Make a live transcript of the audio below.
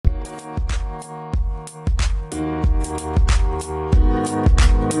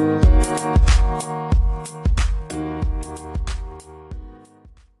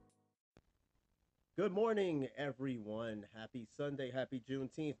Good morning, everyone. Happy Sunday. Happy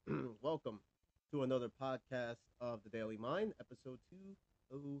Juneteenth. Welcome to another podcast of the Daily Mind, episode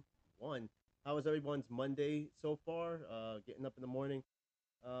 201. How is everyone's Monday so far? Getting up in the morning.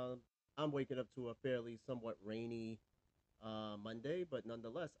 Um, I'm waking up to a fairly somewhat rainy Monday, but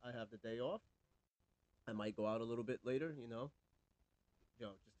nonetheless, I have the day off. I might go out a little bit later,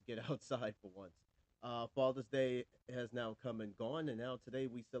 just to get outside for once. Father's Day has now come and gone, and now today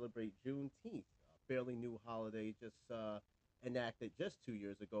we celebrate Juneteenth, a fairly new holiday just enacted just 2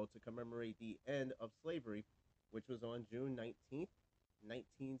 years ago to commemorate the end of slavery, which was on June 19th,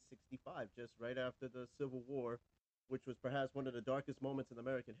 1965, just right after the Civil War, which was perhaps one of the darkest moments in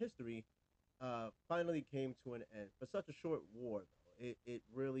American history, finally came to an end. For such a short war, though, it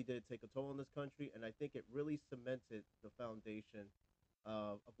really did take a toll on this country, and I think it really cemented the foundation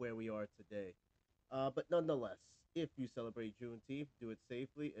of where we are today. But nonetheless, if you celebrate Juneteenth, do it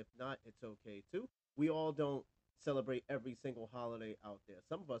safely. If not, it's okay too. We all don't celebrate every single holiday out there.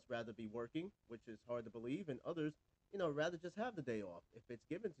 Some of us rather be working, which is hard to believe, and others, rather just have the day off. If it's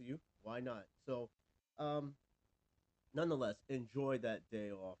given to you, why not? So, um, nonetheless, enjoy that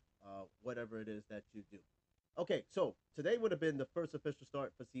day off, whatever it is that you do. Okay, so today would have been the first official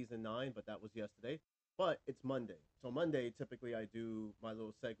start for season 9, but that was yesterday. But it's Monday. So Monday, typically I do my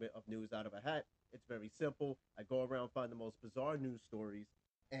little segment of news out of a hat. It's very simple. I go around, find the most bizarre news stories,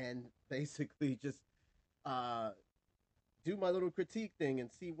 and basically just uh, do my little critique thing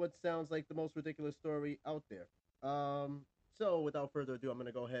and see what sounds like the most ridiculous story out there. So without further ado, I'm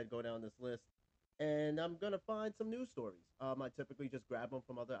gonna go ahead, go down this list, and I'm gonna find some news stories. I typically just grab them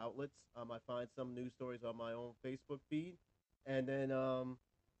from other outlets. I find some news stories on my own Facebook feed, and then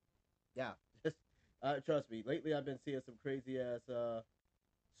yeah, just trust me. Lately, I've been seeing some crazy ass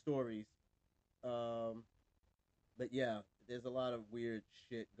stories. Um, but yeah, there's a lot of weird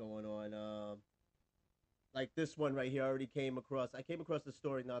shit going on. Like this one right here, I already came across. I came across this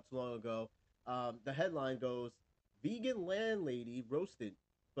story not too long ago. The headline goes: "Vegan landlady roasted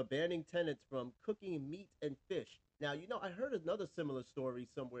for banning tenants from cooking meat and fish." Now, I heard another similar story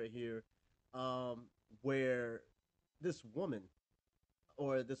somewhere here, um, where this woman,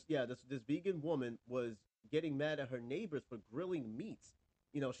 or this vegan woman was getting mad at her neighbors for grilling meats.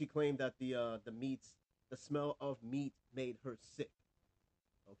 She claimed that the smell of meat made her sick.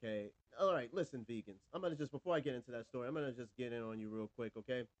 Okay. All right, listen, vegans. I'm gonna just before I get into that story, I'm gonna just get in on you real quick,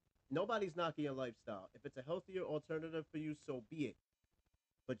 okay? Nobody's knocking your lifestyle. If it's a healthier alternative for you, so be it.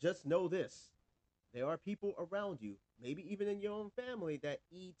 But just know this: there are people around you, maybe even in your own family, that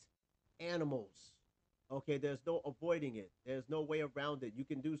eat animals. Okay, there's no avoiding it. There's no way around it. You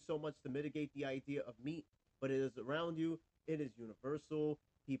can do so much to mitigate the idea of meat, but it is around you. It is universal.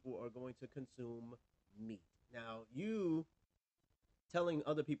 People are going to consume meat. Now, you telling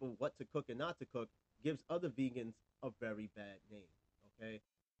other people what to cook and not to cook gives other vegans a very bad name. Okay,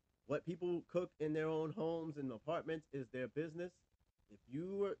 what people cook in their own homes and apartments is their business. If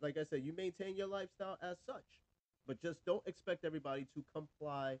you are, like I said, you maintain your lifestyle as such, but just don't expect everybody to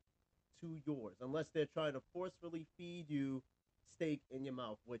comply to yours unless they're trying to forcefully feed you steak in your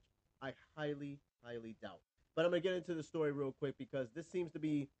mouth, which I highly, highly doubt. But I'm gonna get into the story real quick because this seems to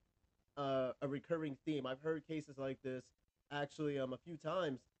be a recurring theme. I've heard cases like this actually a few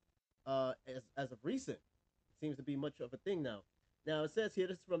times as of recent. It seems to be much of a thing now. Now it says here,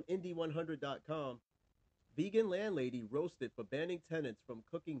 this is from Indy100.com. Vegan landlady roasted for banning tenants from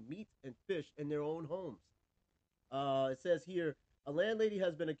cooking meat and fish in their own homes. It says here, a landlady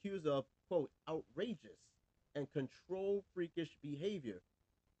has been accused of, quote, outrageous and control freakish behavior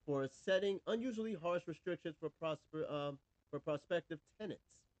for setting unusually harsh restrictions for prospective tenants.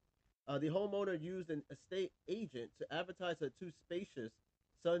 The homeowner used an estate agent to advertise her two spacious,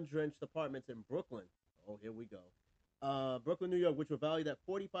 sun drenched apartments in Brooklyn. Oh, here we go. Brooklyn, New York, which were valued at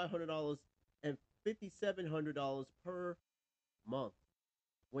 $4,500 and $5,700 per month.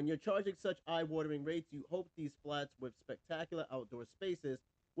 When you're charging such eye watering rates, you hope these flats with spectacular outdoor spaces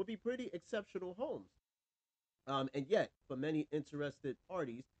would be pretty exceptional homes. And yet, for many interested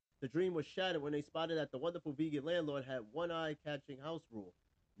parties, the dream was shattered when they spotted that the wonderful vegan landlord had one eye catching house rule: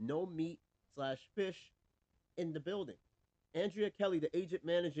 no meat slash fish in the building. Andrea Kelly, the agent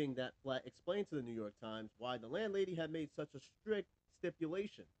managing that flat, explained to the New York Times why the landlady had made such a strict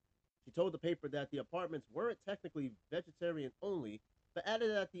stipulation. She told the paper that the apartments weren't technically vegetarian only, but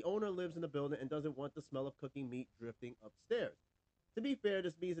added that the owner lives in the building and doesn't want the smell of cooking meat drifting upstairs. To be fair,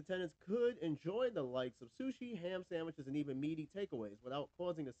 this means the tenants could enjoy the likes of sushi, ham sandwiches, and even meaty takeaways without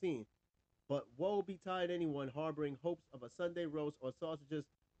causing a scene. But woe betide anyone harboring hopes of a Sunday roast or sausages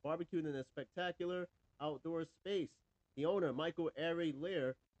barbecued in a spectacular outdoor space. The owner, Michael Ari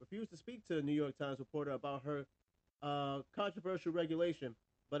Lear, refused to speak to the New York Times reporter about her controversial regulation.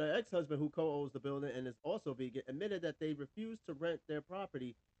 But her ex-husband, who co-owns the building and is also vegan, admitted that they refused to rent their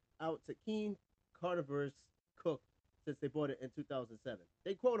property out to Keen Carnivorous Cook since they bought it in 2007.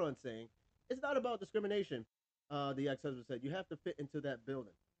 They quote on saying, "It's not about discrimination." The ex-husband said, "You have to fit into that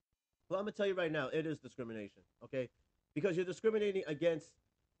building." Well, I'm gonna tell you right now, it is discrimination. Okay, because you're discriminating against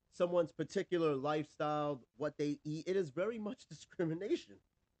someone's particular lifestyle, what they eat. It is very much discrimination.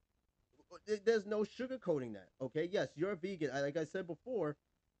 There's no sugarcoating that. Okay, yes, you're a vegan. Like I said before,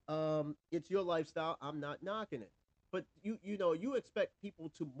 it's your lifestyle. I'm not knocking it, but you expect people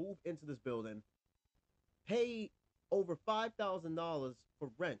to move into this building, pay over $5,000 for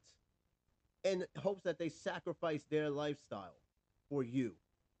rent, in hopes that they sacrifice their lifestyle for you.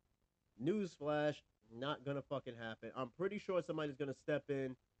 Newsflash, not gonna fucking happen. I'm pretty sure somebody's gonna step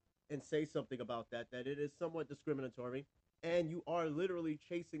in and say something about that. That it is somewhat discriminatory, and you are literally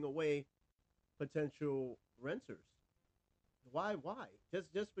chasing away potential renters. Why? Why?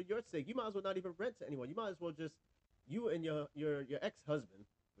 Just for your sake, you might as well not even rent to anyone. You might as well just you and your ex husband,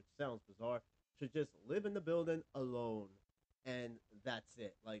 which sounds bizarre, should just live in the building alone, and that's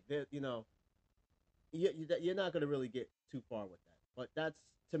it. Like you're not gonna really get too far with that. But that's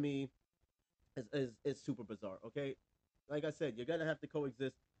to me is super bizarre. Okay, like I said, you're gonna have to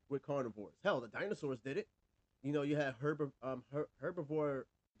coexist with carnivores. Hell, the dinosaurs did it. You had herbivore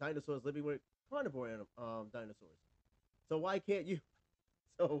dinosaurs living with carnivore dinosaurs. So why can't you?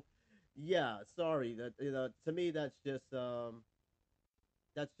 So yeah, sorry. That to me that's just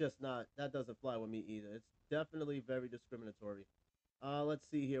not that doesn't fly with me either. It's definitely very discriminatory. Let's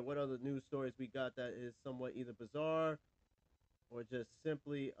see here. What other news stories we got that is somewhat either bizarre or just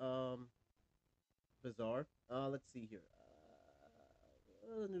simply bizarre. Let's see here.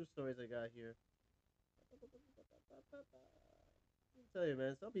 What other news stories I got here? I'll tell you,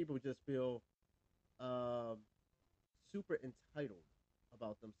 man. Some people just feel um, super entitled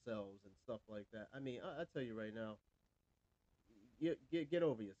about themselves and stuff like that. I mean, I tell you right now, get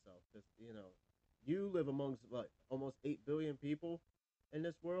over yourself, because you live amongst what almost 8 billion people in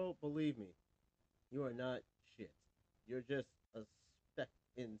this world. Believe me, you are not shit. You're just a speck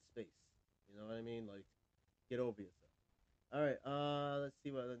in space. You know what I mean? Like, get over yourself. All right. Let's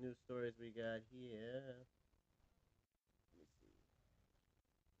see what other news stories we got here. Let me see.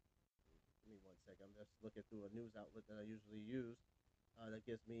 Give me one second. I'm just looking through a news outlet that I usually use. That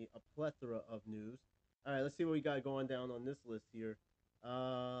gives me a plethora of news. All right, let's see what we got going down on this list here.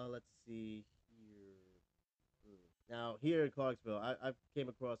 Let's see here. Now, here in Clarksville, I've came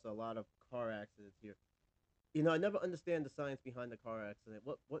across a lot of car accidents here. I never understand the science behind the car accident.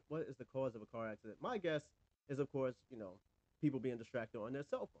 What is the cause of a car accident? My guess is, of course, people being distracted on their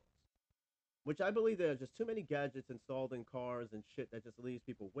cell phones, which I believe there are just too many gadgets installed in cars and shit that just leaves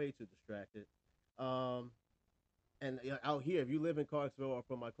people way too distracted. Um, and out here, if you live in Clarksville, or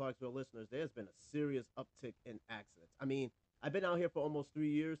for my Clarksville listeners, there's been a serious uptick in accidents. I mean, I've been out here for almost 3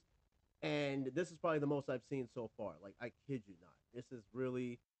 years, and this is probably the most I've seen so far. Like, I kid you not. This is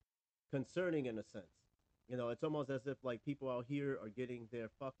really concerning in a sense. It's almost as if like people out here are getting their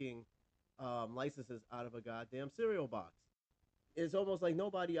fucking licenses out of a goddamn cereal box. It's almost like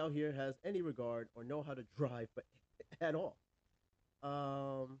nobody out here has any regard or know how to drive, but at all.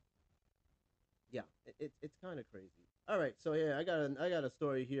 Um, yeah, it's kind of crazy. All right, so yeah, I got a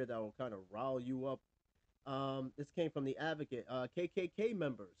story here that will kind of rile you up. This came from the Advocate. KKK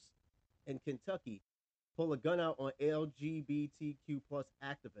members in Kentucky pull a gun out on LGBTQ plus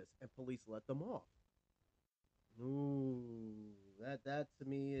activists, and police let them off. Ooh, that to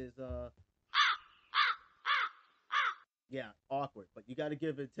me is yeah, awkward. But you got to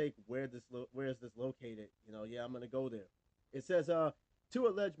give and take where is this located? Yeah, I'm gonna go there. It says two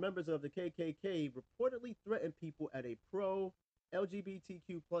alleged members of the KKK reportedly threatened people at a pro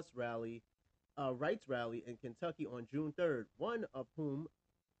LGBTQ plus rights rally in Kentucky on June 3rd. One of whom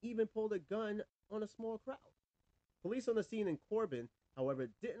even pulled a gun on a small crowd. Police on the scene in Corbin, however,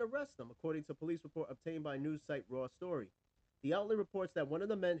 didn't arrest them, according to a police report obtained by news site Raw Story. The outlet reports that one of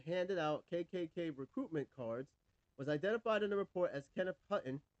the men handed out KKK recruitment cards was identified in the report as Kenneth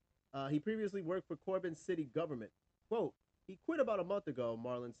Hutton. He previously worked for Corbin city government. Quote, he quit about a month ago,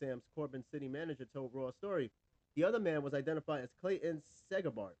 Marlon Sams, Corbin city manager, told Raw Story. The other man was identified as Clayton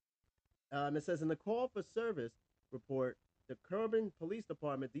Segabart. It says in the call for service report, the Corbin Police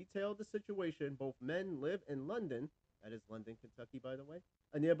Department detailed the situation. Both men live in London, that is London, Kentucky, by the way,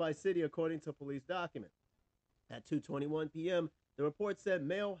 a nearby city, according to police document. At 2:21 p.m., the report said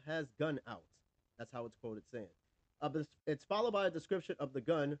male has gun out. That's how it's quoted saying. It's followed by a description of the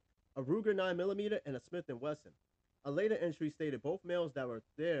gun, a Ruger 9mm and a Smith & Wesson. A later entry stated both males that were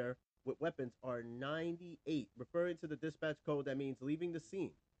there with weapons are 98, referring to the dispatch code that means leaving the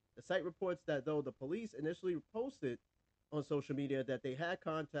scene. The site reports that though the police initially posted on social media that they had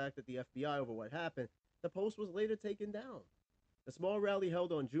contacted the FBI over what happened, the post was later taken down. The small rally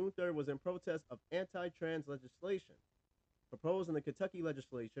held on June 3rd was in protest of anti trans legislation. Proposed in the Kentucky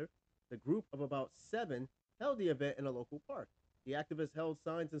legislature, the group of about 7 held the event in a local park. The activists held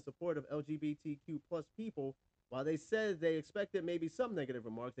signs in support of LGBTQ plus people. While they said they expected maybe some negative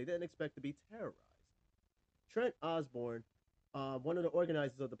remarks, they didn't expect to be terrorized. Trent Osborne, one of the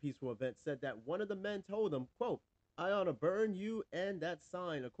organizers of the peaceful event, said that one of the men told him, quote, I ought to burn you and that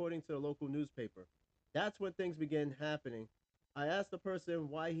sign, according to the local newspaper. That's when things began happening. I asked the person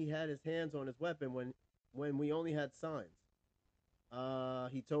why he had his hands on his weapon when we only had signs.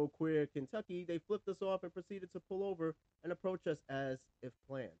 He told Queer Kentucky they flipped us off and proceeded to pull over and approach us as if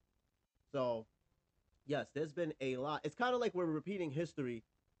planned. So, yes, there's been a lot. It's kind of like we're repeating history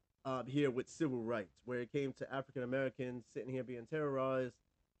here with civil rights, where it came to African Americans sitting here being terrorized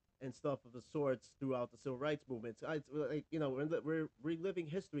and stuff of the sorts throughout the civil rights movement. So it's like, we're reliving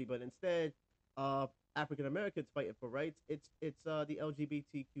history, but instead of African Americans fighting for rights, it's the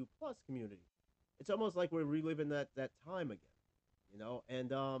LGBTQ plus community. It's almost like we're reliving that time again,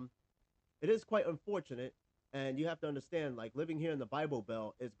 and it is quite unfortunate. And you have to understand, like living here in the Bible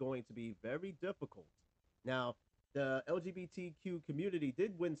Belt is going to be very difficult. Now, the LGBTQ community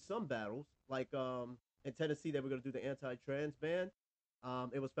did win some battles, like in Tennessee, they were going to do the anti-trans ban.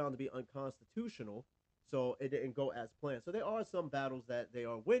 It was found to be unconstitutional, so it didn't go as planned. So there are some battles that they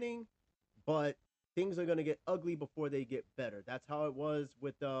are winning, but things are going to get ugly before they get better. That's how it was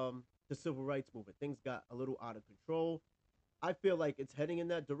with the civil rights movement. Things got a little out of control. I feel like it's heading in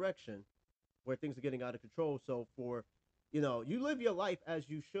that direction where things are getting out of control. So you live your life as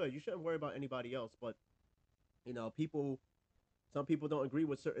you should. You shouldn't worry about anybody else. But some people don't agree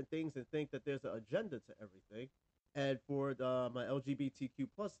with certain things and think that there's an agenda to everything. And for my LGBTQ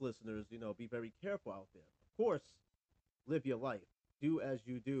plus listeners, be very careful out there. Of course, live your life, do as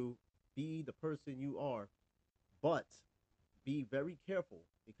you do, be the person you are, but be very careful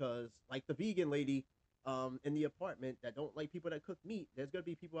because, like the vegan lady in the apartment that don't like people that cook meat, there's gonna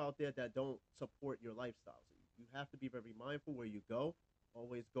be people out there that don't support your lifestyle. So you have to be very mindful where you go.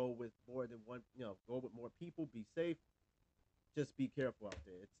 Always go with more than one. Go with more people. Be safe. Just be careful out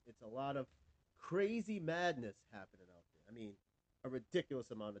there. It's a lot of crazy madness happening out there. I mean, a ridiculous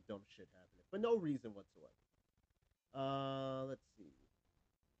amount of dumb shit happening for no reason whatsoever. Let's see.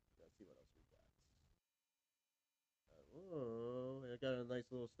 Let's see what else we got. Oh, I got a nice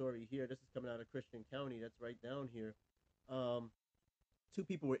little story here. This is coming out of Christian County. That's right down here. Um, Two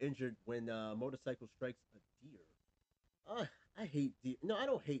people were injured when a motorcycle strikes a deer. Uh, I hate deer. No, I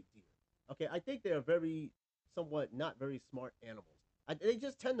don't hate deer. Okay, I think they are very, somewhat not very smart animals. They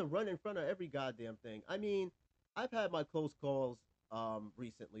just tend to run in front of every goddamn thing. I mean, I've had my close calls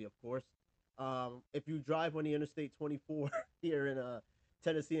recently, of course. If you drive on the Interstate 24 here in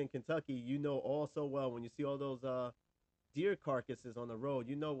Tennessee and Kentucky, you know all so well when you see all those deer carcasses on the road,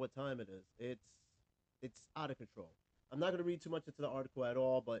 you know what time it is. It's out of control. I'm not going to read too much into the article at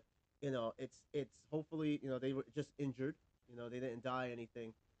all, but it's hopefully they were just injured. They didn't die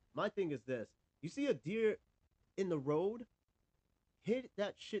anything. My thing is this: you see a deer in the road, hit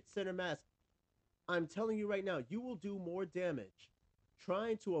that shit center mass. I'm telling you right now, you will do more damage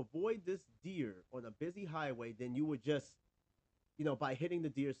trying to avoid this deer on a busy highway than you would just by hitting the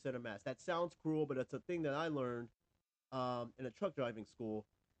deer center mass. That sounds cruel, but it's a thing that I learned in a truck driving school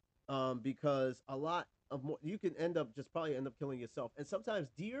because a lot of more you can probably end up killing yourself. And sometimes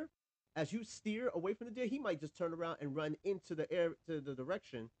deer, as you steer away from the deer, he might just turn around and run into the air to the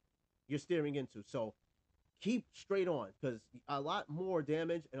direction you're steering into. So keep straight on because a lot more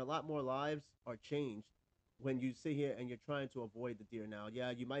damage and a lot more lives are changed when you sit here and you're trying to avoid the deer. Now,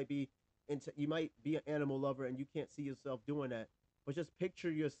 yeah, you might be an animal lover and you can't see yourself doing that, but just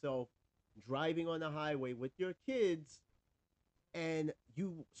picture yourself driving on the highway with your kids and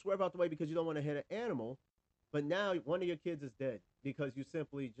you swerve out the way because you don't want to hit an animal, but now one of your kids is dead because you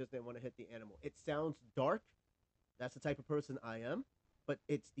simply just didn't want to hit the animal. It sounds dark. That's the type of person I am, but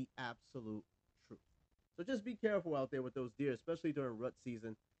it's the absolute truth. So just be careful out there with those deer, especially during rut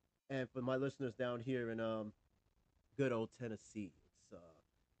season. And for my listeners down here in good old Tennessee,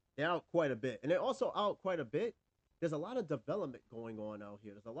 they're out quite a bit, and they're also out quite a bit. There's a lot of development going on out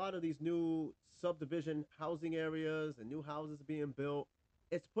here. There's a lot of these new subdivision housing areas and new houses being built.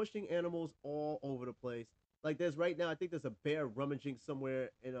 It's pushing animals all over the place. Like there's right now, I think there's a bear rummaging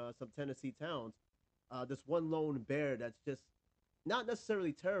somewhere in some Tennessee towns. This one lone bear that's just not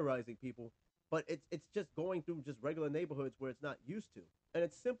necessarily terrorizing people, but it's just going through just regular neighborhoods where it's not used to, and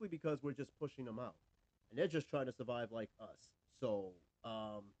it's simply because we're just pushing them out, and they're just trying to survive like us. So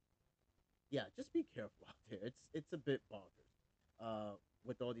um, yeah, just be careful out there. It's a bit bonkers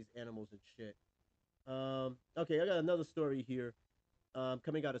with all these animals and shit. Okay, I got another story here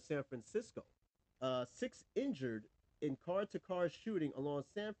coming out of San Francisco. Six injured in car-to-car shooting along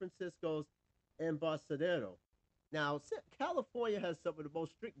San Francisco's Embarcadero. Now, California has some of the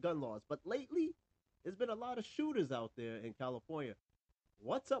most strict gun laws, but lately there's been a lot of shooters out there in California.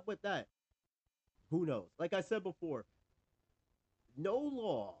 What's up with that? Who knows? Like I said before, no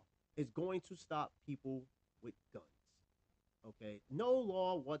law is going to stop people with guns. Okay? No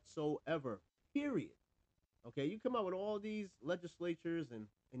law whatsoever. Period. Okay? You come out with all these legislatures and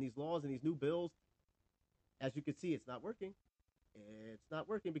these laws and these new bills. As you can see, it's not working. It's not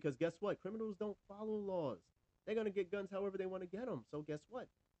working because guess what? Criminals don't follow laws. They're going to get guns however they want to get them. So guess what?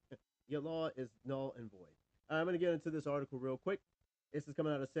 Your law is null and void. I'm going to get into this article real quick. This is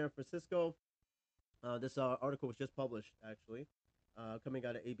coming out of San Francisco. This article was just published, actually, coming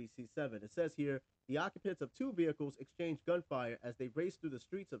out of ABC7. It says here, the occupants of two vehicles exchanged gunfire as they raced through the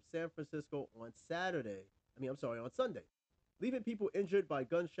streets of San Francisco on on Sunday, leaving people injured by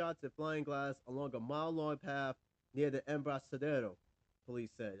gunshots and flying glass along a mile-long path near the Embracadero, police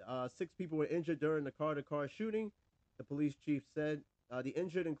said. Six people were injured during the car-to-car shooting, the police chief said. The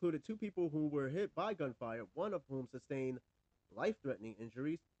injured included two people who were hit by gunfire, one of whom sustained life-threatening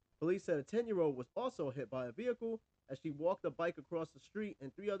injuries. Police said a 10-year-old was also hit by a vehicle as she walked a bike across the street,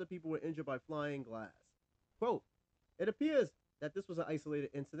 and three other people were injured by flying glass. Quote, it appears that this was an isolated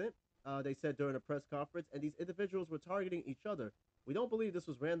incident, they said during a press conference, and these individuals were targeting each other. We don't believe this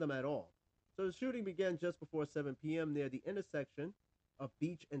was random at all. So the shooting began just before 7 p.m. near the intersection of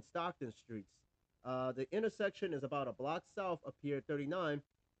Beach and Stockton Streets. The intersection is about a block south of Pier 39,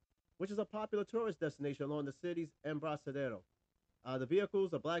 which is a popular tourist destination along the city's Embracadero. The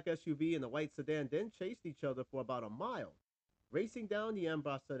vehicles, a black SUV and a white sedan, then chased each other for about a mile, racing down the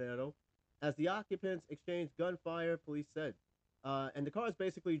Embracadero as the occupants exchanged gunfire, police said. And the cars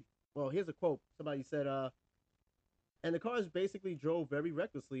basically, well, here's a quote. Somebody said, and the cars basically drove very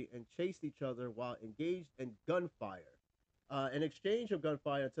recklessly and chased each other while engaged in gunfire. An exchange of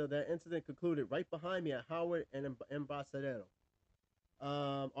gunfire until that incident concluded right behind me at Howard and Embracadero.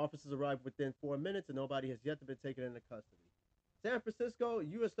 Officers arrived within 4 minutes and nobody has yet to be taken into custody. San Francisco,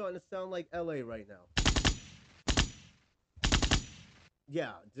 you are starting to sound like LA right now.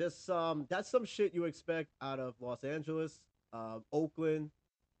 Yeah, just that's some shit you expect out of Los Angeles, Oakland,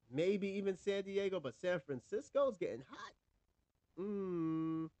 maybe even San Diego, but San Francisco's getting hot.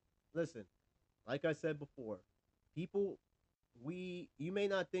 Listen, like I said before, people, you may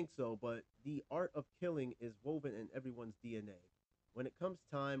not think so, but the art of killing is woven in everyone's DNA. When it comes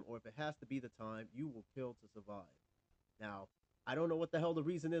time, or if it has to be the time, you will kill to survive. Now, I don't know what the hell the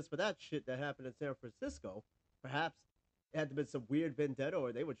reason is for that shit that happened in San Francisco. Perhaps it had to be some weird vendetta,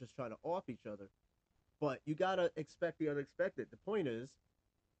 or they were just trying to off each other. But you gotta expect the unexpected. The point is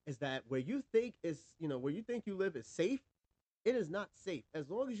that where you think where you think you live is safe, it is not safe. As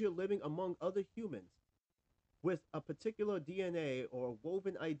long as you're living among other humans with a particular DNA or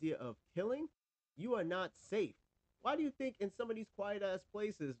woven idea of killing, you are not safe. Why do you think in some of these quiet ass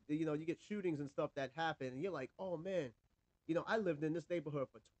places, you get shootings and stuff that happen, and you're like, oh man, I lived in this neighborhood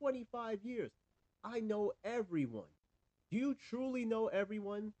for 25 years. I know everyone. Do you truly know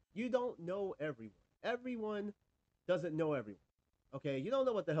everyone? You don't know everyone. Everyone doesn't know everyone. Okay, you don't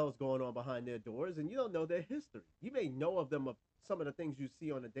know what the hell's going on behind their doors, and you don't know their history. You may know of them of some of the things you see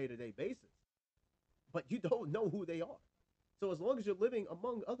on a day-to-day basis, but you don't know who they are. So as long as you're living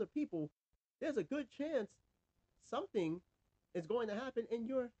among other people, there's a good chance something is going to happen in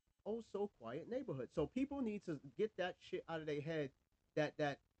your oh so quiet neighborhood. So people need to get that shit out of their head,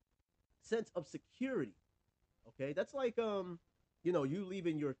 that sense of security. Okay, that's like you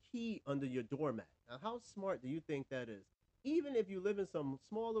leaving your key under your doormat. Now, how smart do you think that is? Even if you live in some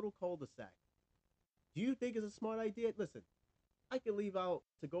small little cul-de-sac, do you think it's a smart idea? Listen, I can leave out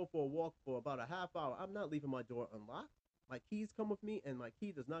to go for a walk for about a half hour. I'm not leaving my door unlocked. My keys come with me, and my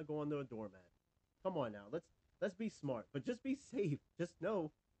key does not go under a doormat. Come on now, let's be smart, but just be safe. Just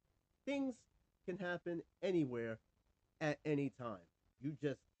know things can happen anywhere at any time. You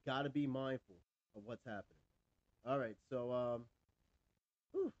just gotta be mindful of what's happening. All right, so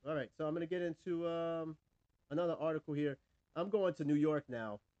all right, so I'm gonna get into another article here. I'm going to New York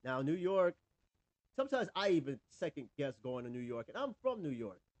now. Now, New York. Sometimes I even second guess going to New York, and I'm from New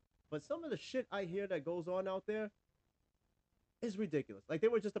York. But some of the shit I hear that goes on out there is ridiculous. Like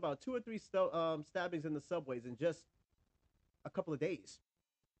there were just about two or three stabbings in the subways in just a couple of days.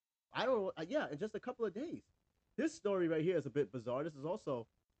 I don't know. Yeah, in just a couple of days. This story right here is a bit bizarre. This is also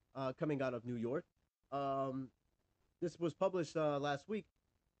coming out of New York. Um, this was published last week.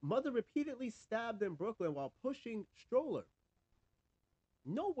 Mother repeatedly stabbed in Brooklyn while pushing stroller.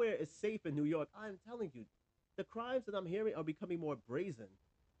 Nowhere is safe in New York. I'm telling you, the crimes that I'm hearing are becoming more brazen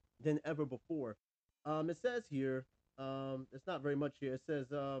than ever before. It says here, it's not very much here. It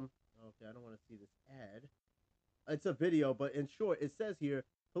says, okay, I don't want to see this ad. It's a video, but in short, it says here,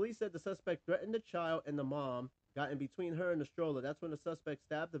 police said the suspect threatened the child and the mom, got in between her and the stroller. That's when the suspect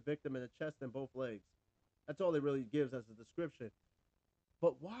stabbed the victim in the chest and both legs. That's all it really gives as a description.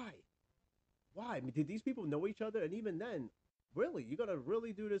 But why? Why? I mean, did these people know each other? And even then, really, you gotta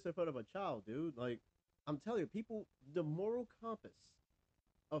really do this in front of a child, dude. Like, I'm telling you, people, the moral compass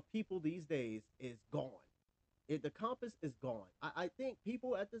of people these days is gone. The compass is gone. I think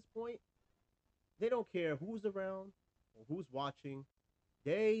people at this point, they don't care who's around or who's watching.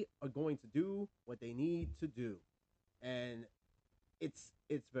 They are going to do what they need to do, and it's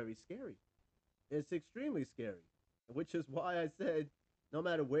very scary. It's extremely scary, which is why I said, no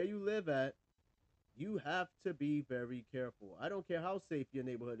matter where you live at, you have to be very careful. I don't care how safe your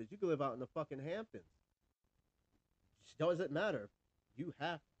neighborhood is. You can live out in the fucking Hamptons. It doesn't matter. You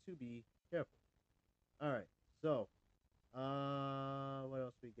have to be careful. All right. So, what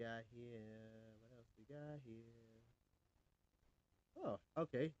else we got here? What else we got here? Oh,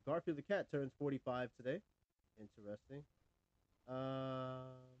 okay. Garfield the cat turns 45 today. Interesting.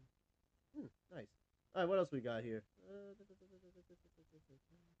 Um, nice. All right, what else we got here?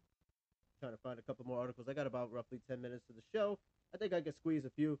 Trying to find a couple more articles. I got about roughly 10 minutes to the show. I think I can squeeze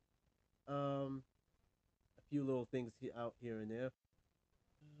um, a few little things out here and there.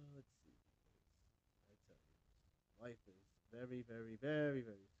 Let's see. I tell you, life is very, very, very, very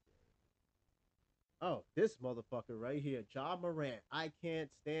scary. Oh, this motherfucker right here, Ja Morant. I can't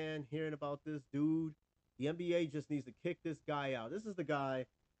stand hearing about this dude. The NBA just needs to kick this guy out. This is the guy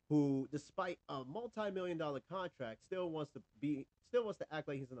who, despite a multi-million-dollar contract, still wants to act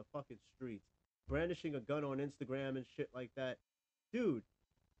like he's in the fucking streets, brandishing a gun on Instagram and shit like that. Dude,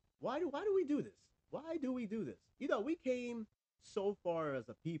 why do we do this? Why do we do this? You know, we came so far as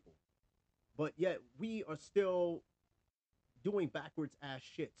a people, but yet we are still doing backwards ass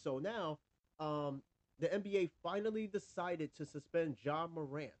shit. So now, the NBA finally decided to suspend Ja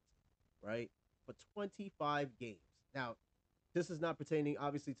Morant, right, for 25 games. Now, this is not pertaining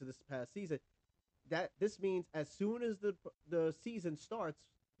obviously to this past season. That this means as soon as the season starts,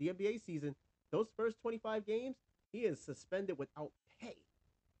 the NBA season, those first 25 games, he is suspended without pay.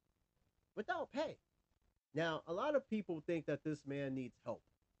 Without pay. Now, a lot of people think that this man needs help.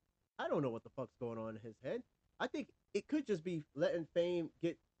 I don't know what the fuck's going on in his head. I think it could just be letting fame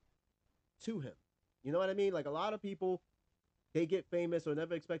get to him. You know what I mean? Like a lot of people, they get famous or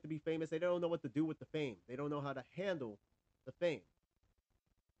never expect to be famous. They don't know what to do with the fame. They don't know how to handle the fame.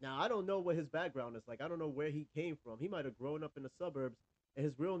 Now, I don't know what his background is like. I don't know where he came from. He might have grown up in the suburbs and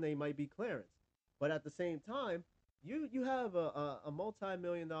his real name might be Clarence. But at the same time, you have a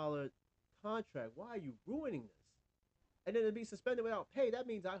multi-million dollar contract. Why are you ruining this? And then to be suspended without pay, that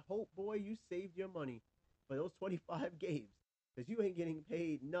means I hope, boy, you saved your money for those 25 games because you ain't getting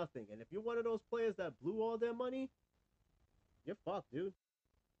paid nothing. And if you're one of those players that blew all their money, you're fucked, dude.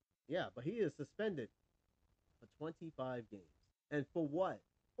 Yeah, but he is suspended for 25 games. And for what?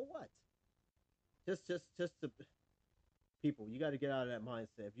 For what? Just to people, you got to get out of that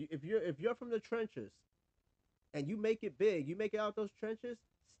mindset. If you're from the trenches and you make it big, you make it out those trenches,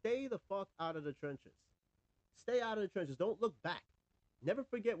 stay the fuck out of the trenches. Stay out of the trenches. Don't look back. Never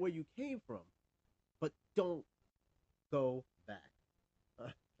forget where you came from, but don't go back. Uh,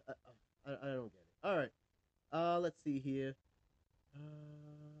 I, I don't get it. All right. Let's see here.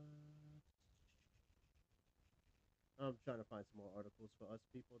 I'm trying to find some more articles for us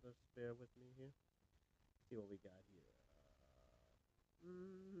people. Just bear with me here. See what we got here.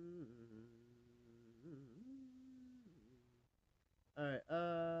 All right.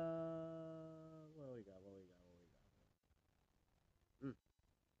 What we got? What we got? What we got?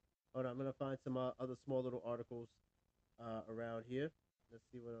 Hold on. I'm gonna find some other small little articles around here. Let's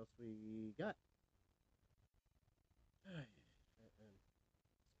see what else we got.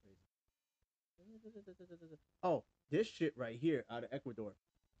 Oh, this shit right here out of Ecuador.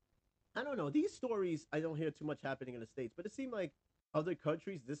 I don't know. These stories I don't hear too much happening in the States, but it seemed like other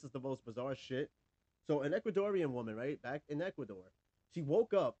countries, this is the most bizarre shit. So an Ecuadorian woman, right, back in Ecuador, she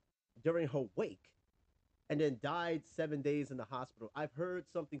woke up during her wake and then died 7 days in the hospital. I've heard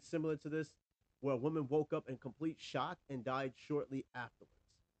something similar to this where a woman woke up in complete shock and died shortly afterwards.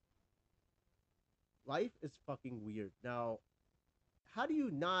 Life is fucking weird. Now, how do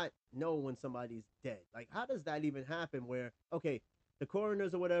you not know when somebody's dead? Like, how does that even happen? Where okay, the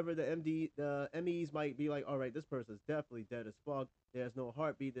coroners or whatever, the MEs might be like, all right, this person's definitely dead as fuck. There's no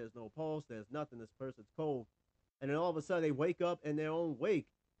heartbeat, there's no pulse, there's nothing. This person's cold, and then all of a sudden they wake up in their own wake.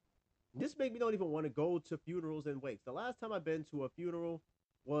 This make me don't even want to go to funerals and wakes. The last time I've been to a funeral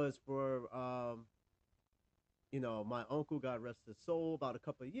was for my uncle, God rest his soul, about a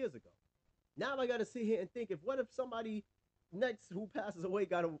couple of years ago. Now I got to sit here and think, if what if somebody next who passes away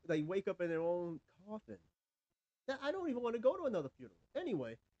got to they wake up in their own coffin? Now, I don't even want to go to another funeral.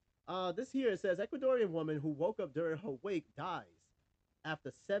 Anyway, this here it says Ecuadorian woman who woke up during her wake dies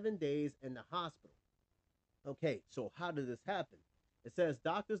after 7 days in the hospital. Okay, so how did this happen? It says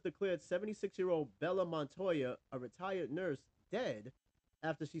doctors declared 76-year-old Bella Montoya, a retired nurse, dead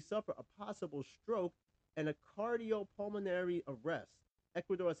after she suffered a possible stroke and a cardiopulmonary arrest.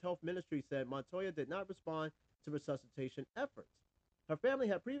 Ecuador's health ministry said Montoya did not respond to resuscitation efforts. Her family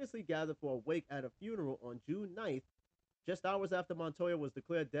had previously gathered for a wake at a funeral on June 9th, just hours after Montoya was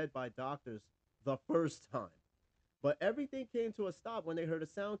declared dead by doctors the first time. But everything came to a stop when they heard a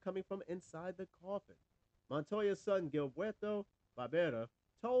sound coming from inside the coffin. Montoya's son, Gilberto Barbera,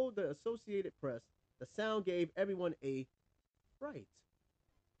 told the Associated Press the sound gave everyone a fright.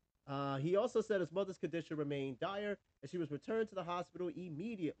 He also said his mother's condition remained dire and she was returned to the hospital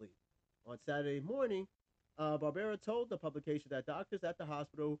immediately. On Saturday morning, Barbera told the publication that doctors at the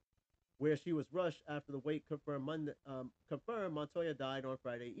hospital where she was rushed after the wake confirmed Montoya died on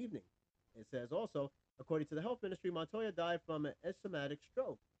Friday evening. It says also, according to the health ministry, Montoya died from an ischemic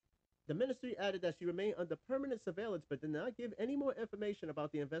stroke. The ministry added that she remained under permanent surveillance but did not give any more information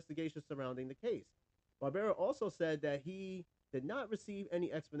about the investigation surrounding the case. Barbera also said that he did not receive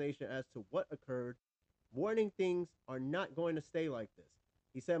any explanation as to what occurred, warning things are not going to stay like this.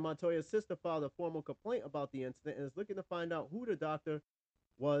 He said Montoya's sister filed a formal complaint about the incident and is looking to find out who the doctor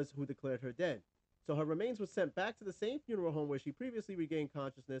was who declared her dead. So her remains were sent back to the same funeral home where she previously regained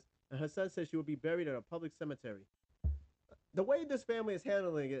consciousness, and her son says she will be buried at a public cemetery. The way this family is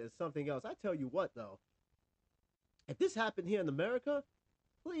handling it is something else. I tell you what, though, if this happened here in America,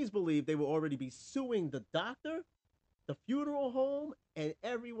 please believe they will already be suing the doctor, the funeral home, and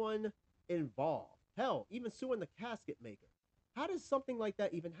everyone involved. Hell, even suing the casket maker. How does something like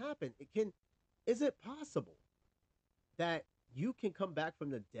that even happen? Is it possible that you can come back from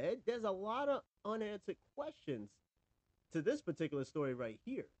the dead? There's a lot of unanswered questions to this particular story right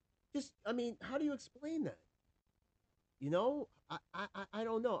here. I mean, how do you explain that? I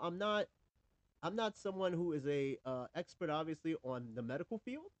don't know. I'm not someone who is a expert, obviously, on the medical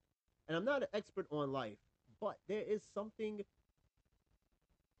field, and I'm not an expert on life. But there is something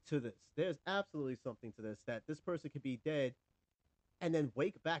to this. There's absolutely something to this that this person could be dead and then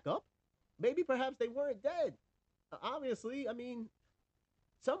wake back up. Maybe perhaps they weren't dead. Obviously, I mean,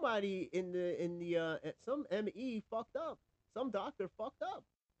 somebody in the some ME fucked up. Some doctor fucked up.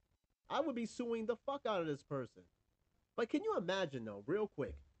 I would be suing the fuck out of this person. But can you imagine though, real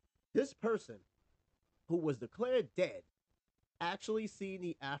quick, this person who was declared dead actually seeing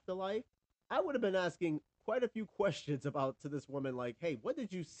the afterlife? I would have been asking quite a few questions about to this woman, like, "Hey, what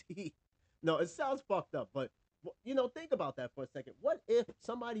did you see?" No, it sounds fucked up, but think about that for a second. What if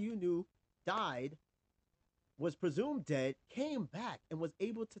somebody you knew died, was presumed dead, came back, and was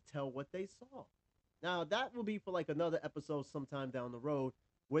able to tell what they saw? Now, that will be for like another episode sometime down the road,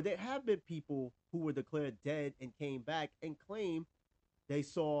 where there have been people who were declared dead and came back and claim they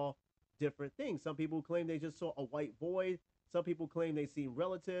saw different things. Some people claim they just saw a white void. Some people claim they seen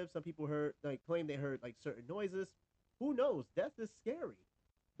relatives. Some people claim they heard like certain noises. Who knows? Death is scary.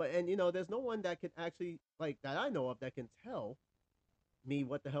 But there's no one that can actually like that I know of that can tell me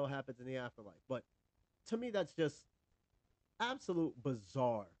what the hell happens in the afterlife. But to me, that's just absolute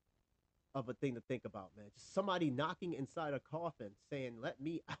bizarre of a thing to think about, man. Just somebody knocking inside a coffin saying, "Let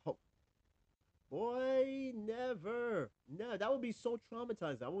me out." Boy, never. No, that would be so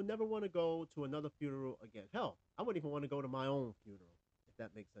traumatizing. I would never want to go to another funeral again. Hell, I wouldn't even want to go to my own funeral, if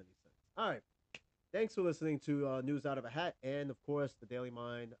that makes any sense. All right. Thanks for listening to News Out of a Hat and, of course, the Daily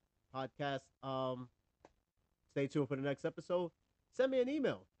Mind podcast. Stay tuned for the next episode. Send me an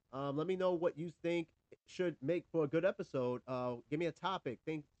email. Let me know what you think should make for a good episode. Give me a topic.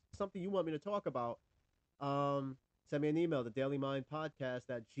 Think something you want me to talk about. Send me an email, the Daily Mind Podcast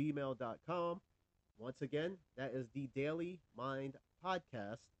at gmail.com. Once again, that is the Daily Mind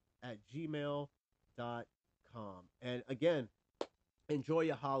Podcast at gmail.com. And again, enjoy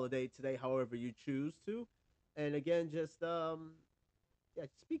your holiday today, however you choose to. And again, just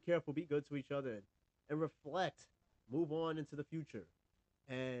be careful, be good to each other, and reflect. Move on into the future,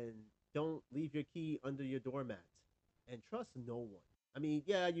 and don't leave your key under your doormat. And trust no one. I mean,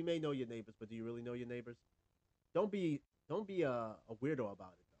 yeah, you may know your neighbors, but do you really know your neighbors? Don't be don't be a weirdo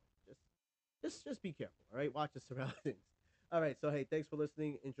about it though. Just be careful. All right, watch your surroundings. All right, so hey, thanks for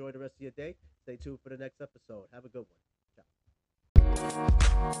listening. Enjoy the rest of your day. Stay tuned for the next episode. Have a good one.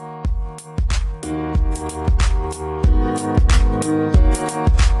 Ciao.